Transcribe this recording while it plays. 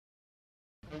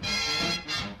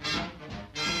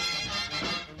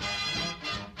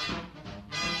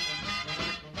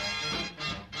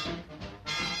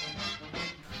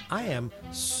I am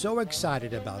so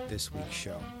excited about this week's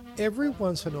show. Every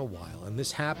once in a while, and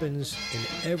this happens in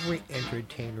every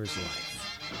entertainer's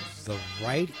life, the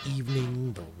right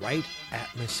evening, the right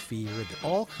atmosphere, they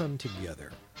all come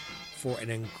together for an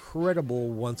incredible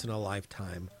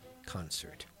once-in-a-lifetime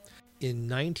concert. In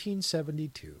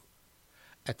 1972,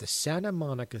 at the Santa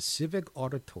Monica Civic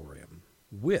Auditorium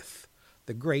with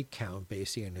the great Count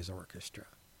Basie and his orchestra,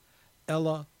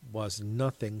 Ella was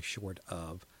nothing short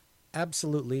of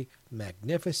absolutely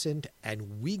magnificent,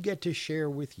 and we get to share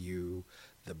with you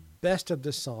the best of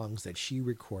the songs that she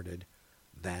recorded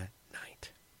that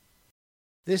night.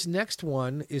 This next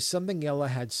one is something Ella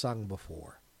had sung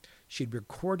before. She'd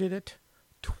recorded it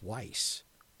twice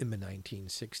in the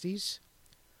 1960s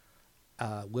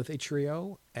with a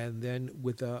trio and then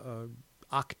with a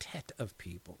octet of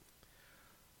people.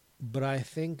 But I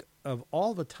think of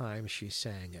all the times she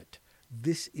sang it,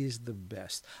 this is the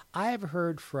best. I have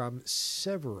heard from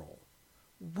several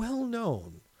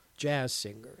well-known jazz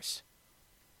singers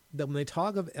that when they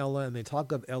talk of Ella and they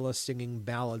talk of Ella singing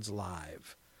ballads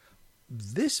live,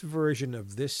 this version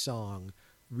of this song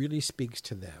really speaks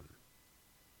to them.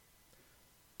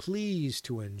 Please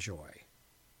to enjoy.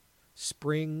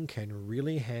 Spring Can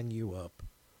Really Hang You Up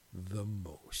the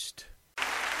Most.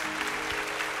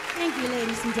 Thank you,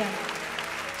 ladies and gentlemen.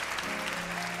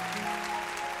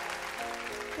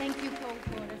 Thank you, Cole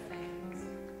Porter fans.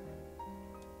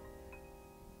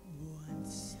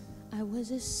 Once I was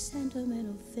a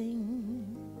sentimental thing,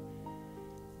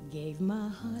 gave my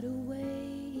heart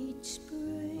away each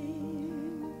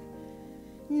spring.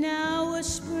 Now a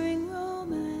spring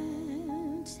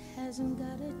romance hasn't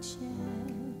got a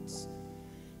chance.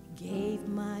 Gave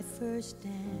my first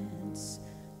dance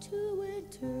to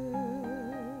winter.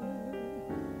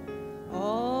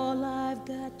 All I've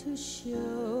got to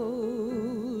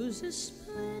show's a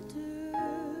splinter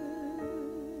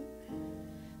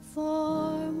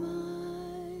for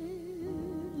my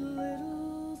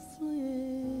little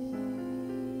fling.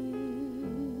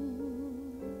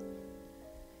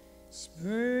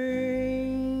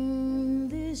 Spring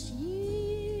this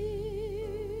year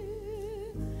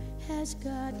has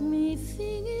got me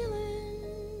feeling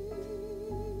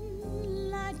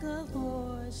like a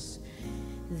horse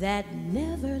that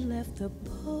never left the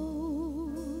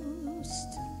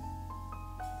post.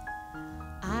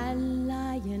 I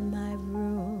lie in my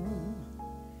room,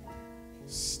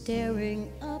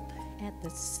 staring up at the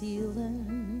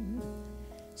ceiling.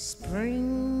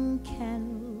 Spring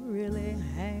can really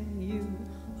hang you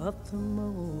up the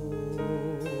most.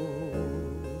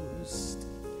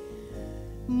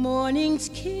 Morning's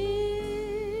kiss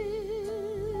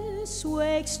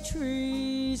wakes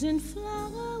trees and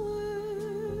flowers,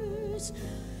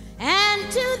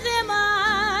 and to them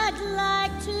I'd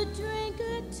like to drink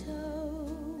a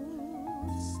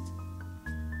toast.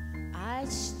 I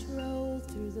stroll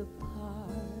through the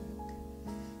park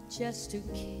just to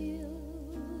kill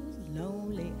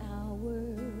lonely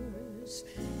hours.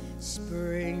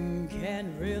 Spring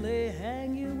can really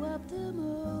hang you up the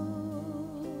most.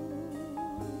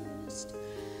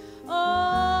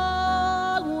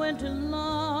 All winter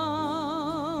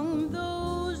long,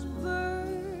 those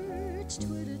birds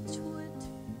twit-a-twit.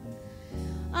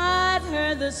 I've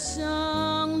heard the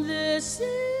song, this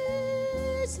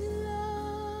is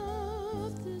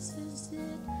love, this is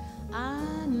it.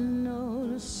 I know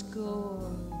the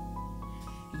score.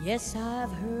 Yes,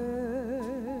 I've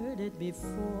heard it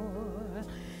before,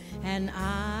 and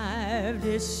I've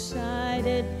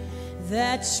decided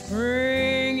that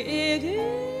spring it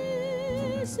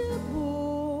is a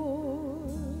bore.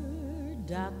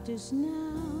 Doctors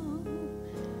now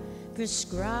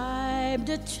prescribed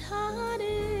a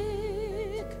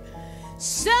tonic.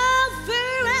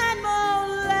 Sulfur and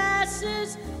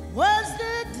molasses was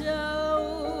the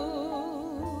dose.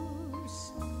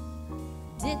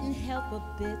 Didn't help a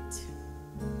bit.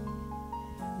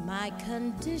 My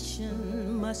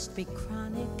condition must be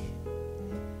chronic.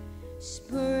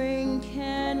 Spring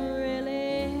can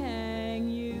really hang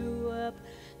you up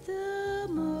the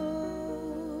most.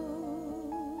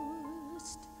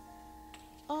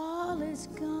 All is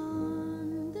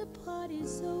gone, the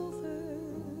party's over.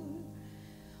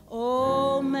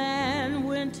 Old man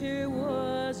Winter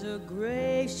was a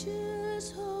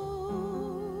gracious host.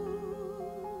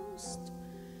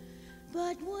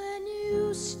 But when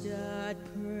you start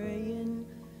praying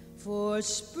for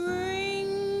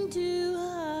spring to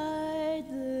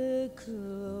hide the clover,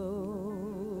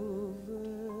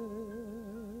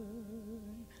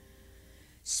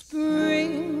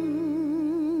 spring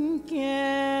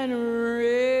can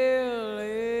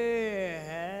really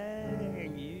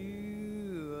hang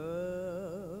you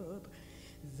up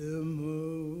the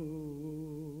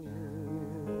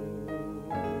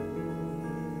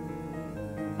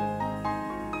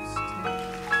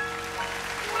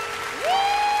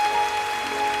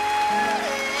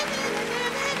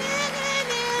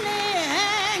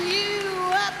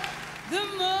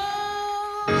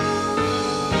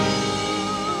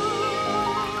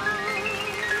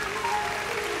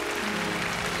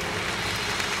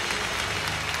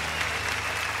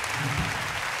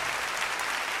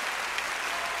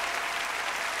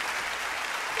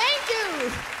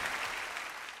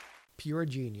pure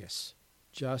genius.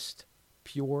 Just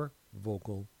pure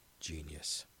vocal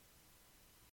genius.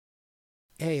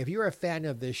 Hey, if you're a fan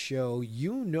of this show,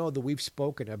 you know that we've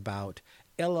spoken about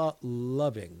Ella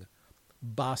loving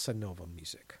bossa nova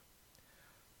music.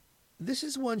 This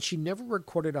is one she never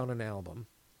recorded on an album.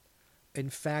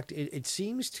 In fact, it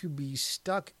seems to be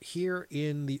stuck here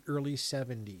in the early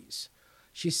 70s.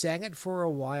 She sang it for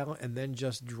a while and then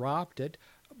just dropped it,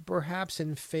 perhaps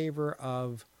in favor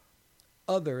of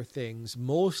other things,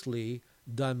 mostly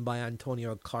done by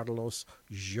Antonio Carlos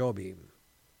Jobim.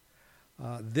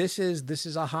 This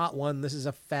is a hot one. This is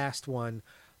a fast one.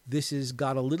 This has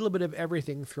got a little bit of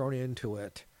everything thrown into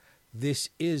it. This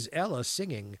is Ella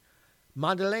singing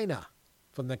Madalena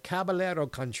from the Caballero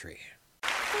Country.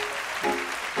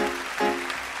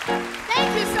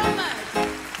 Thank you so much.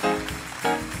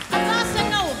 A bossa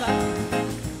nova,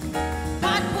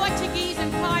 part Portuguese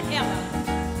and part Ella.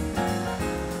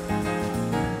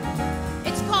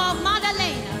 It's called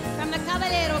Madalena from the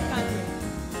Caballero Country.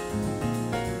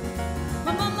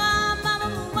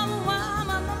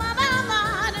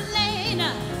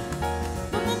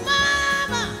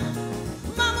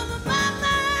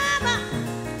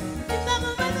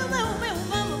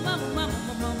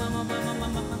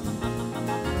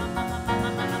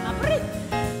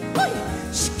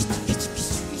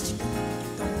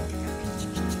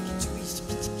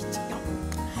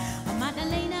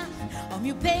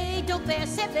 Peito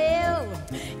percebeu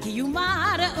que o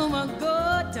mar é uma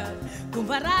gota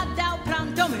comparada ao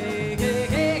pranto meu.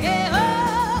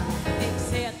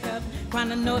 Exceto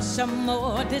quando nosso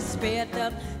amor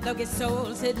desperta, logo o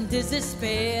sol se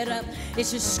desespera e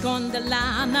se esconde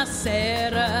lá na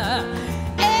serra.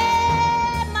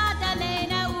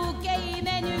 Madalena, o que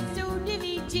menos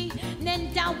divide, nem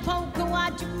tão pouco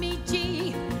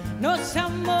admite, nosso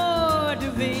amor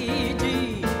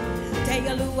divide. Tem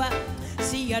a lua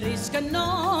si arrisca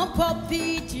no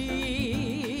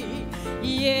popiti,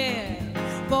 yeah,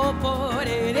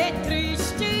 popore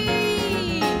triste.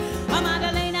 A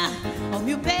Madalena, o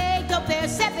meu peito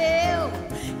percebeu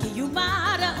que o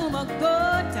mar é uma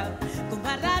gota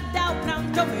comparada ao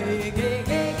pranto meu.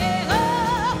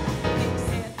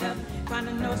 Exceto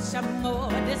quando nosso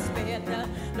amor desperta,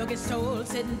 logo o sol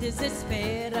se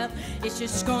desespera e se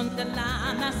esconde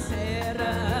lá na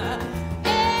serra.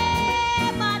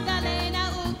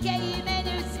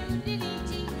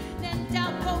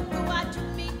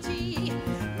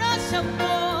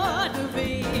 Amor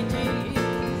divide,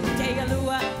 tem a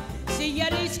lua se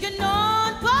arrisca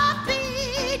non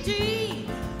popidi.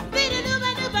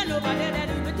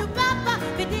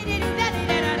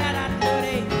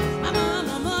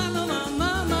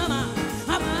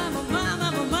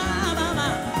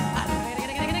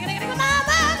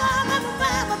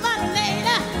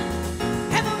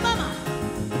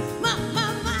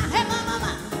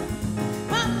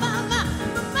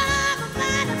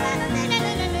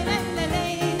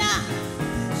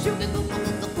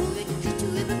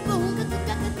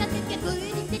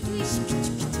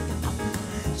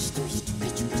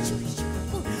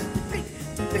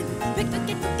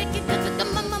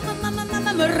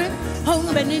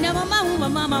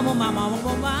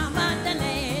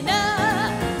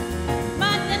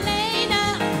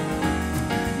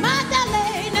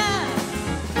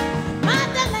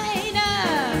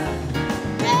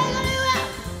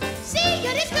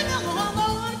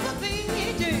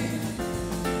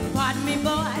 Pardon me,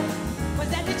 boy, was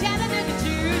that the Chattanooga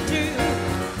choo-choo?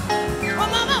 Oh,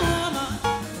 mama, mama,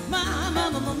 mama,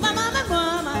 mama, mama,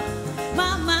 mama,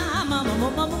 mama,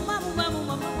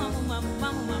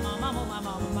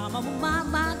 mama, mama,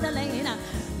 Madalena,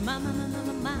 mama, mama,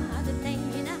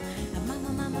 Madalena, mama,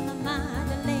 mama,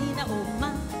 Madalena, oh, ma,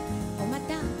 oh,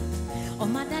 madam, oh,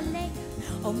 Madalena,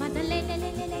 oh,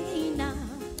 Madalena,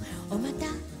 oh,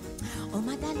 madam, oh,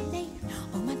 Madalena,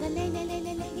 oh,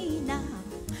 Madalena,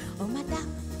 oh, madam,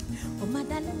 oh,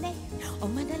 Madalena, oh,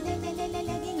 Madalena,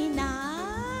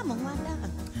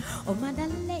 oh,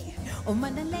 Madalena, oh,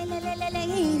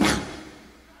 Madalena.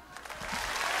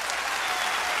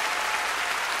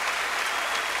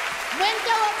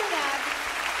 Muito obrigado.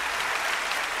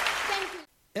 Thank you.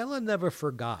 Ella never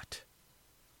forgot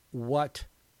what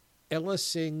Ella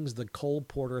Sings the Cole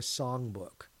Porter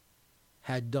Songbook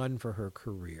had done for her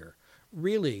career.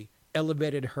 Really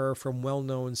elevated her from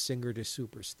well-known singer to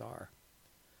superstar.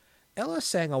 Ella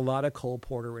sang a lot of Cole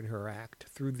Porter in her act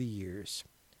through the years.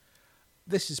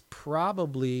 This is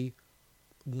probably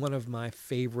one of my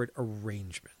favorite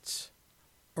arrangements.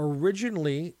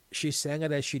 Originally, she sang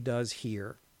it as she does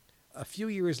here. A few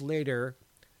years later,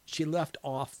 she left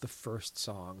off the first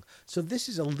song. So this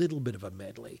is a little bit of a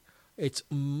medley. It's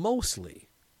mostly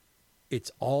It's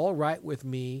All Right With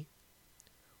Me,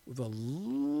 with a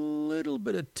little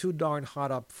bit of Too Darn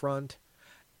Hot up front,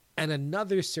 and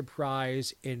another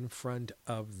surprise in front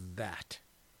of that.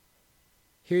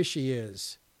 Here she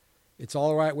is. It's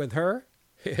all right with her.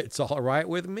 It's all right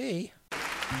with me.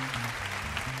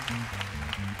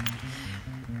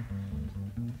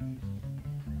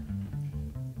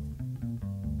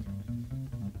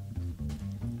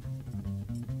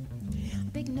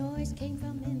 Big noise came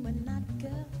from in when not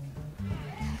good.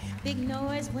 Big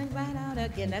noise went right out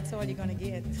again. That's all you're gonna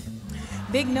get.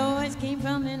 Big noise came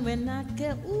from in when not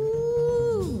good.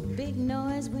 Ooh, big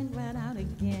noise went right out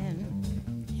again.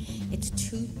 It's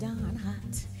too darn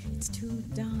hot. It's too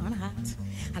darn hot.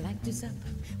 I like to sup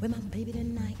with my baby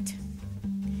tonight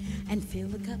and fill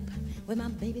the cup with my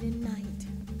baby tonight.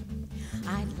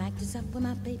 I'd like to sup with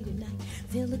my baby tonight,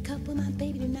 fill the cup with my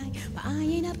baby tonight, but I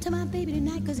ain't up to my baby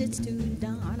tonight, 'cause it's too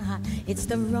darn hot. It's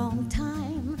the wrong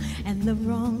time and the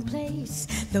wrong place.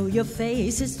 Though your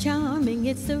face is charming,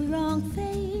 it's the wrong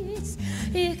face.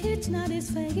 It's not his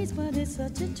face, but it's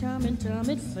such a charming,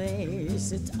 charming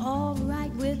face. It's all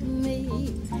right with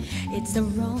me. It's the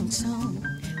wrong song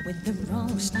with the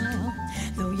wrong style.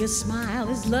 Though your smile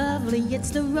is lovely, it's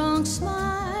the wrong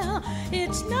smile.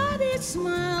 It's not his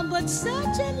smile, but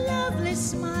such a lovely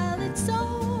smile. It's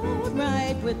all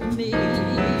right with me.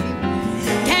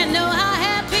 Can't know how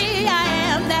happy I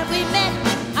am that we met.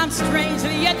 I'm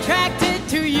strangely attracted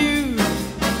to you.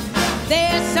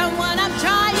 There's someone I'm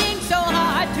trying so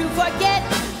hard to forget.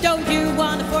 Don't you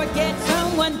want to forget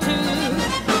someone too?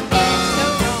 It's the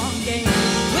wrong game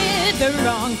with the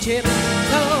wrong chip.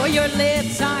 Though your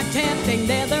lips are tempting,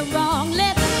 they're the wrong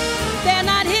lips. They're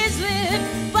not his lips,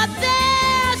 but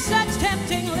they're such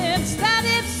tempting lips that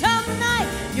if some night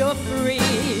you're free,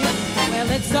 well,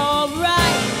 it's all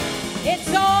right. It's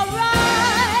all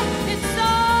right. It's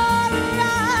all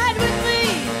right with me.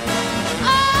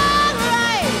 All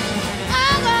right.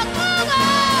 All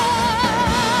right.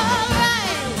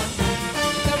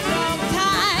 The wrong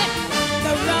time,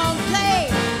 the wrong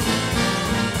place.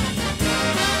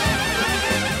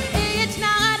 It's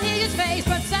not his face,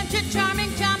 but such a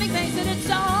charming, charming face, and it's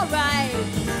all right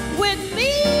with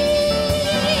me.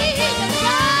 The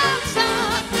wrong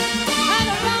song and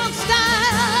the wrong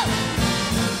style.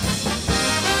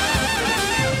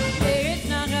 It's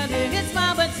not a big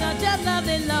smile, but such a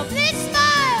lovely, lovely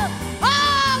smile.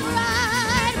 All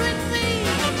right with me.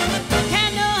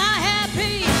 Can't know how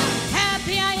happy,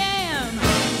 happy I am.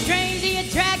 Strangely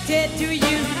attracted to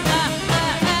you.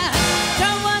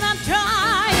 Someone I'm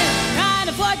trying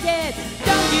to forget.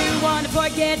 Don't you want to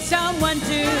forget someone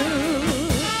too?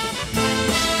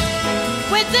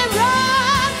 With the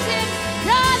wrong lips,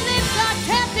 your lips are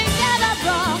tempting, they're the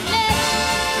wrong lips.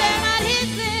 They're not his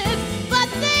lips, but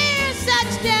they're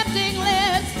such tempting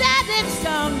lips that if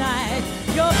some night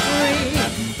you're free,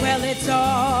 well, it's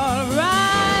all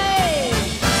right.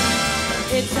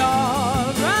 It's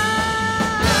all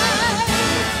right.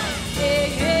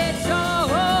 It's all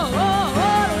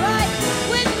right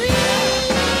with me,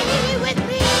 with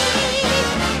me,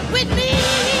 with me.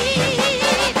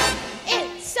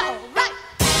 It's all right.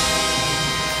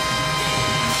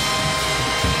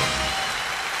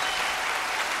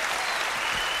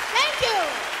 Thank you.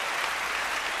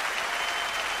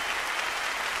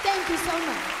 Thank you so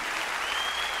much.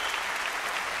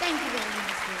 Thank you very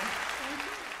much, dear. Thank you.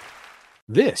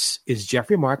 This is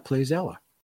Jeffrey Mark Plays Ella.